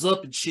thumbs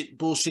up and shit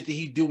bullshit that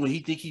he do when he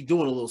think he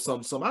doing a little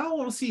something. Something. I don't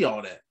want to see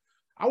all that.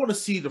 I want to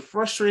see the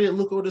frustrated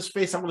look on his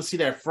face. I want to see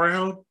that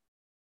frown.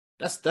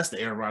 That's the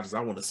Aaron Rodgers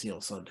I want to see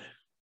on Sunday.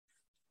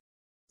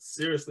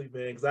 Seriously,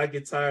 man, because I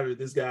get tired of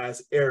this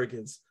guy's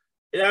arrogance.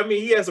 And I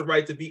mean, he has a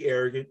right to be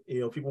arrogant.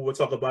 You know, people will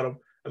talk about him.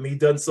 I mean, he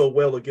done so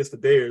well against the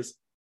Bears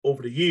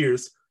over the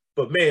years.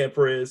 But man,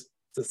 Perez,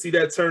 to see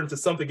that turn to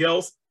something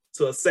else,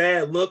 to a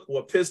sad look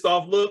or a pissed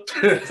off look,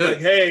 it's like,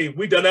 hey,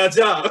 we done our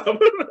job.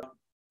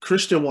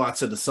 Christian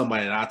Watson is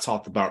somebody that I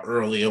talked about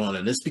early on,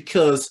 and it's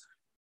because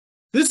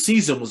this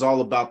season was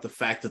all about the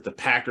fact that the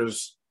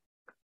Packers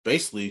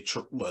basically,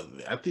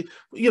 I think,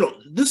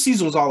 this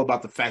season was all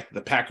about the fact that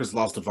the Packers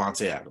lost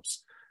Davante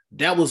Adams.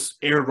 That was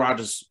Aaron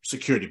Rodgers'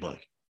 security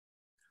blanket.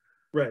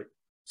 Right.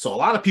 So a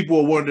lot of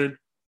people were wondering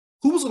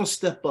who was going to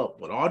step up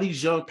with all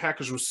these young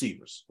Packers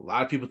receivers. A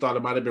lot of people thought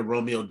it might have been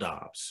Romeo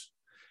Doubs.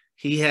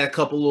 He had a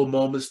couple little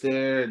moments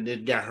there and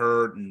then got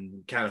hurt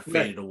and kind of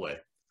faded away.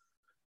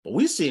 But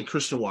we've seen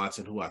Christian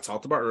Watson, who I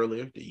talked about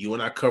earlier, that you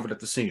and I covered at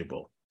the Senior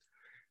Bowl.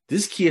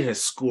 This kid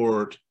has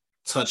scored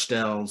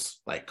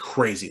touchdowns like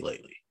crazy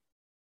lately.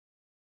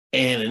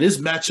 And in this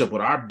matchup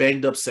with our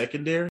banged up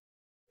secondary,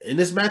 in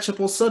this matchup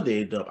on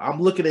Sunday, I'm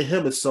looking at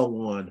him as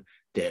someone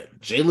that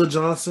Jalen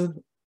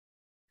Johnson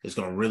is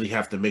going to really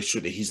have to make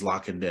sure that he's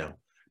locking down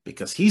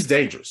because he's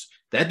dangerous.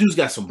 That dude's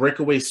got some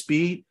breakaway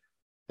speed.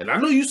 And I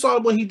know you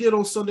saw what he did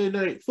on Sunday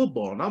Night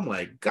Football. And I'm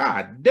like,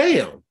 God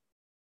damn.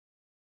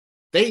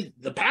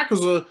 The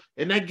Packers are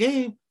in that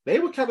game. They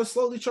were kind of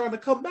slowly trying to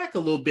come back a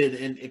little bit.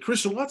 And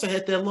Christian Watson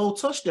had that low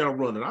touchdown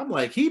run. And I'm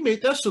like, he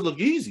made that shit look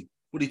easy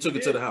when he took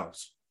it to the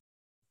house.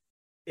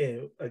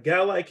 And a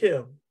guy like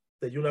him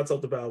that you and I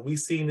talked about, we've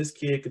seen this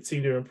kid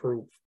continue to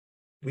improve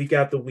week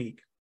after week.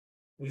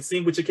 We've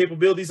seen what your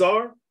capabilities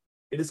are.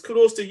 And it's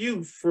kudos to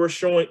you for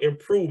showing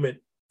improvement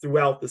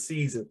throughout the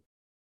season.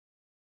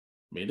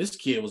 I mean, this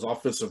kid was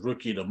Offensive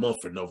Rookie of the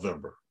Month for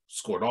November.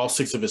 Scored all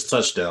 6 of his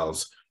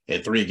touchdowns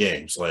in 3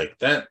 games. Like,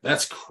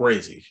 that's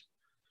crazy.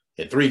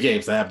 In 3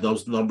 games to have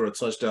those number of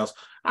touchdowns.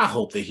 I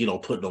hope that he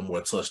don't put no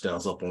more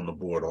touchdowns up on the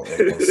board on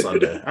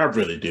Sunday. I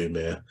really do,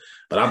 man.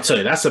 But I'm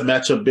telling you, that's a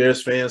matchup,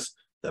 Bears fans,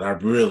 that I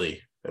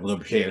really am going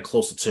to be paying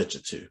close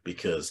attention to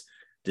because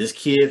this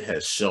kid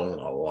has shown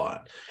a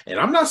lot. And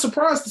I'm not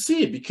surprised to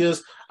see it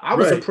because I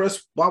was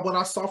impressed by what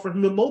I saw from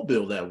him in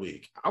Mobile that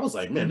week. I was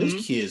like, man,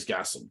 this kid's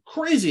got some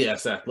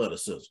crazy-ass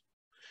athleticism.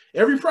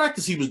 Every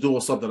practice he was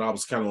doing something, I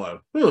was kind of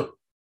like,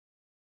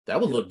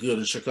 that would look good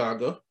in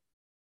Chicago.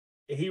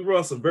 And he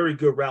runs some very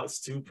good routes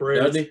too,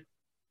 Perez.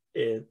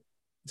 And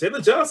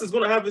Jalen Johnson's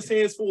going to have his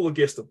hands full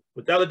against him,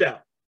 without a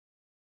doubt.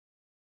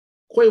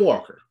 Quay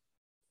Walker.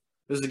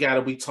 This is a guy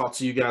that we talked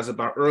to you guys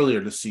about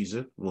earlier this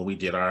season when we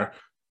did our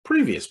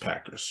previous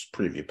Packers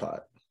preview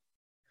pod.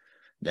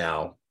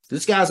 Now,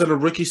 this guy's in a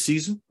rookie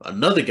season.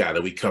 Another guy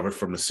that we covered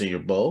from the Senior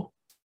Bowl.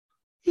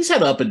 He's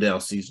had an up and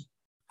down season.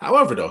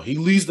 However, though, he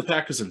leads the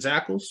Packers in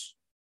tackles.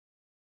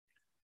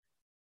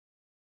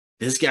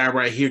 This guy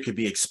right here could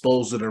be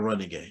exposed in the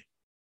running game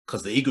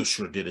because the Eagles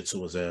sure did it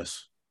to his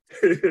ass.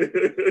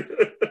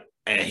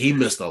 And he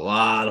missed a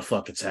lot of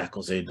fucking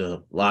tackles,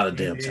 A-Dub. A lot of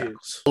damn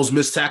tackles. Those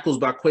missed tackles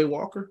by Quay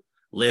Walker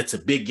led to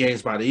big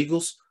games by the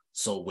Eagles.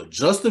 So with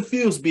Justin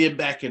Fields being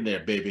back in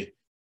there, baby,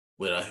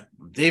 with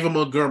David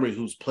Montgomery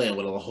who's playing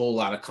with a whole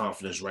lot of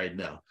confidence right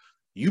now,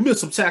 you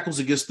miss some tackles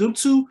against them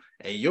too,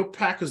 and your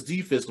Packers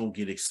defense going to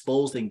get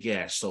exposed and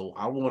gashed. So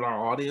I want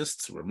our audience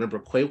to remember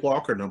Quay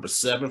Walker, number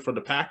 7 for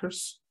the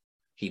Packers.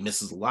 He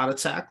misses a lot of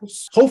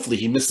tackles. Hopefully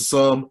he misses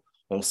some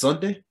on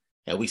Sunday,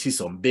 and we see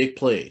some big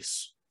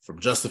plays from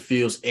Justin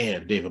Fields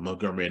and David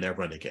Montgomery in that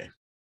running game.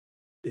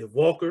 If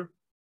Walker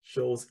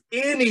shows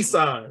any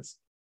signs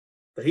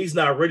that he's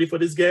not ready for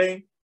this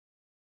game,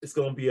 it's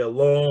going to be a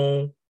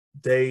long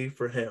day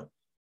for him.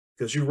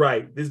 Because you're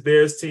right, this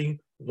Bears team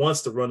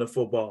wants to run the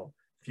football.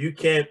 If you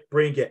can't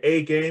bring your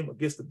A game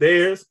against the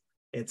Bears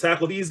and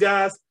tackle these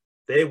guys,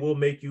 they will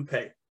make you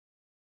pay.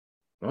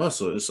 Oh,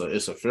 so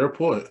it's a fair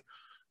point.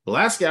 The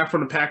last guy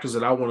from the Packers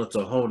that I wanted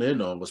to hone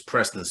in on was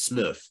Preston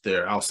Smith,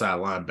 their outside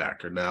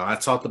linebacker. Now, I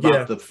talked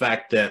about the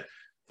fact that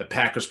the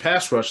Packers'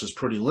 pass rush is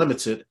pretty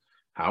limited.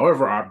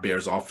 However, our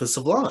Bears'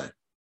 offensive line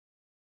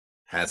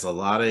has a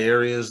lot of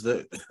areas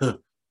that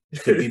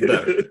could be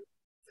better.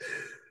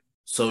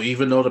 So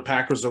even though the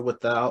Packers are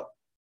without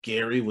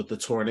Gary with the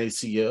torn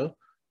ACL,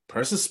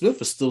 Preston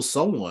Smith is still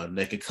someone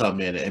that could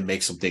come in and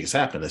make some things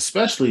happen,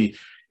 especially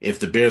if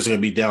the Bears are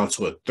going to be down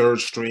to a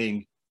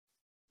third-string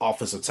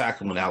offensive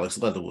tackle with Alex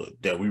Leatherwood,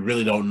 that we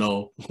really don't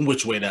know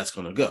which way that's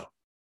going to go.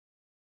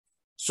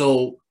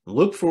 So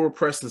look for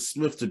Preston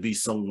Smith to be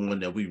someone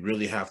that we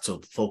really have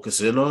to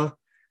focus in on.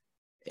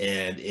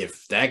 And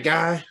if that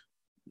guy,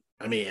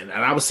 and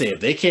I would say if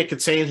they can't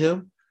contain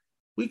him,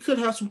 we could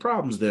have some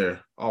problems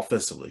there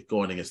offensively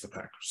going against the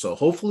Packers. So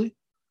hopefully,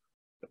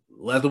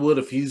 Leatherwood,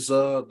 if he's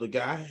the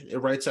guy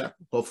at right tackle,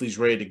 hopefully he's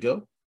ready to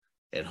go.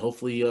 And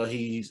hopefully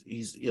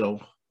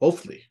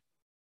hopefully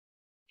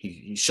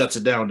he shuts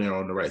it down there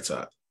on the right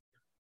side.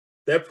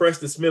 That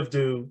Preston Smith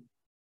dude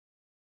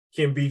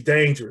can be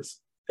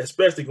dangerous,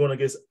 especially going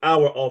against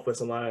our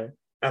offensive line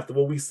after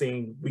what we've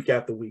seen week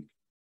after week.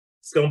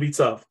 It's going to be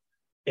tough.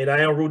 And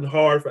I am rooting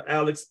hard for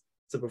Alex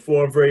to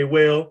perform very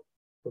well.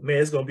 But,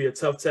 man, it's going to be a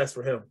tough test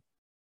for him.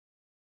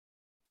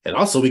 And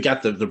also, we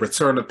got the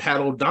return of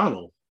Pat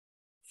O'Donnell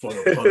for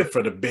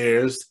the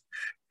Bears.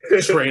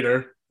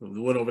 Trader. We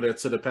went over there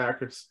to the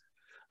Packers.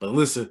 But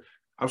listen,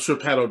 I'm sure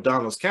Pat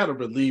O'Donnell's kind of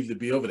relieved to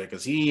be over there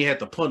because he ain't had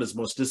to punt as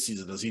much this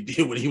season as he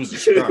did when he was in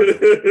Chicago.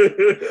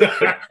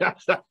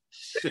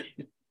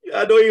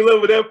 I know he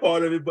loved that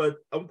part of it, but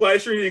I'm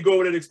quite sure he didn't go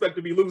over there and expect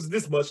to be losing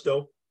this much,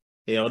 though.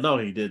 Hell no,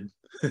 he didn't.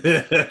 And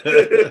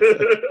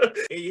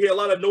you hear a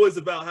lot of noise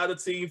about how the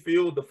team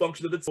feels, the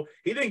function of the team.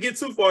 He didn't get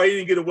too far. He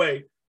didn't get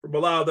away from a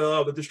lot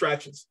of the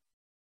distractions.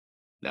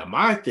 Now,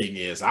 my thing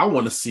is, I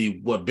want to see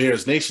what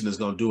Bears Nation is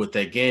going to do with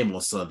that game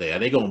on Sunday. Are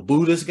they going to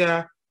boo this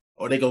guy,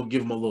 or are they going to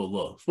give him a little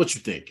love? What you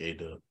think,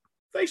 A-Dub?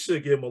 They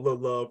should give him a little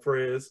love,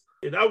 Prez.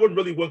 And I wouldn't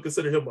really want to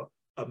consider him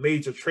a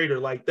major trader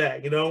like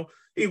that,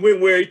 He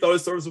went where he thought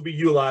his service would be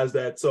utilized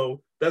at.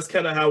 So that's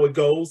kind of how it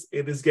goes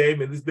in this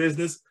game, in this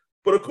business.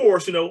 But, of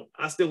course,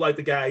 I still like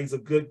the guy. He's a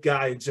good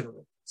guy in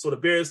general. So the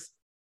Bears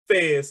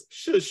fans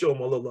should show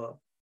him a little love.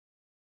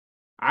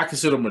 I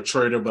consider him a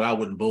trader, but I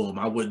wouldn't boo him.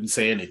 I wouldn't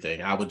say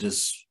anything. I would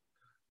just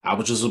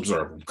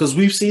observe him. Because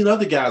we've seen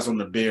other guys on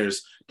the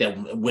Bears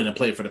that went and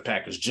played for the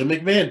Packers. Jim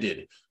McMahon did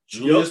it.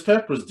 Julius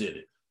Peppers did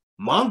it.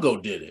 Mongo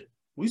did it.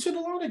 We've seen a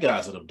lot of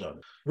guys that have done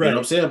it. Right. You know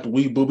what I'm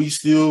saying? But we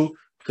still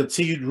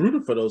continued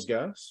rooting for those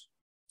guys.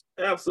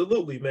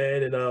 Absolutely,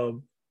 man. And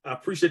I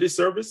appreciate his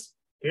service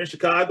here in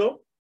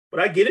Chicago. But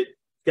I get it.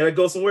 Got to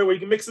go somewhere where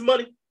you can make some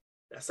money.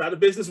 That's how the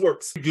business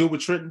works. Good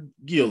with Trenton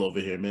Gill over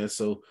here, man.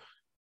 So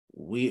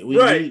we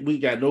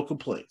got no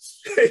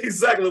complaints.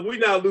 Exactly. We're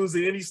not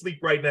losing any sleep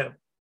right now.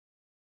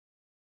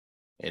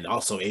 And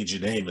also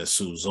Adrian Amos,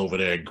 who's over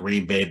there at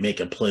Green Bay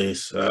making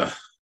plays.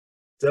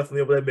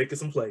 Definitely over there making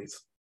some plays.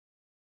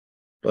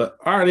 But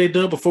all right,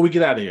 A-Dub, before we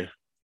get out of here,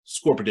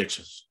 score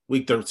predictions.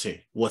 Week 13.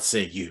 What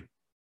say you?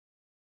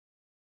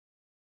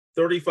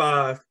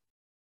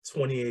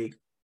 35-28.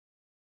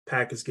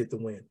 Packers get the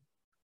win.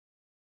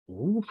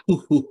 Ooh,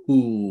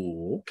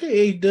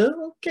 okay, A-Dub.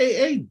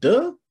 Okay,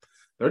 A-Dub.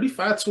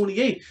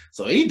 35-28.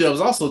 So A-Dub's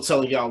also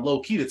telling y'all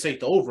low-key to take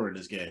the over in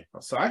this game.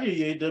 So I hear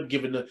you, A-Dub,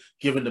 giving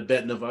the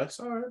betting advice.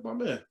 All right, my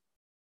man.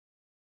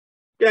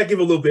 Yeah, give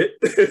a little bit.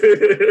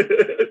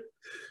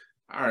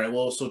 All right,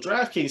 well, so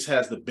DraftKings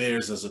has the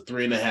Bears as a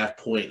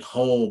 3.5-point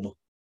home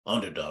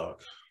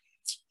underdog.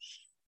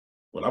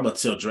 What I'm going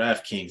to tell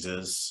DraftKings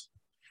is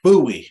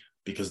booey,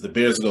 because the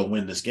Bears are going to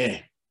win this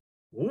game.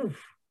 Oof.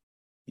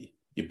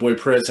 Your boy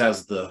Prez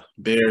has the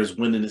Bears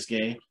winning this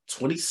game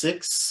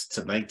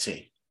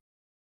 26-19.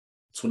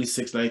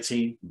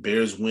 26-19,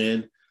 Bears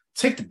win.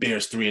 Take the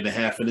Bears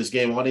 3.5 in this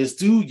game. Audience,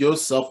 do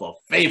yourself a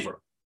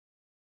favor.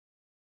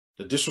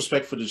 The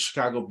disrespect for the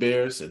Chicago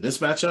Bears in this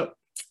matchup,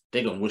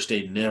 they're going to wish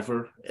they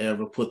never,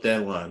 ever put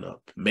that line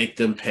up. Make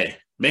them pay.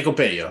 Make them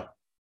pay, y'all.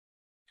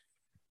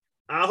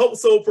 I hope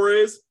so,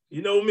 Perez.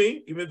 You know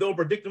me, even though I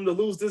predict them to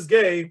lose this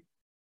game,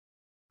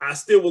 I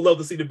still would love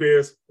to see the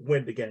Bears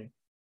win the game.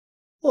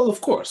 Well,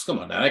 of course. Come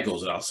on now. That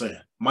goes without saying.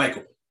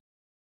 Michael,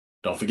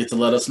 don't forget to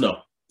let us know.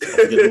 Don't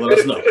forget to let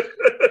us know.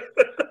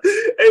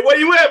 Hey, where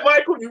you at,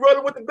 Michael? You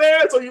rolling with the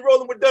Bears or you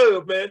rolling with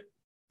Dub, man?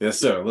 Yes,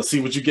 sir. Let's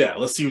see what you got.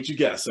 Let's see what you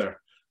got, sir.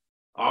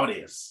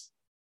 Audience,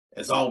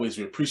 as always,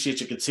 we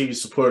appreciate your continued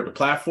support of the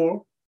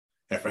platform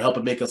and for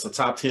helping make us a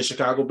top 10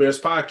 Chicago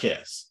Bears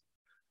podcast.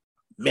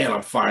 Man,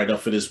 I'm fired up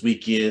for this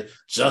weekend.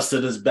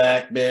 Justin is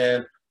back,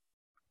 man.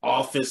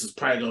 Offense is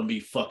probably going to be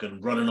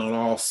fucking running on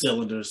all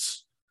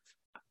cylinders.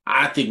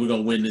 I think we're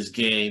going to win this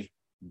game.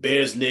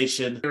 Bears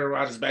Nation. Aaron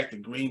Rodgers back to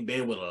Green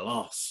Bay with a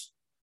loss.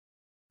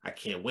 I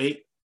can't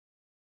wait.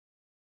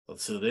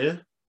 Until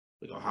then,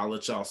 we're going to holler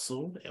at y'all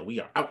soon, and we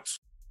are out.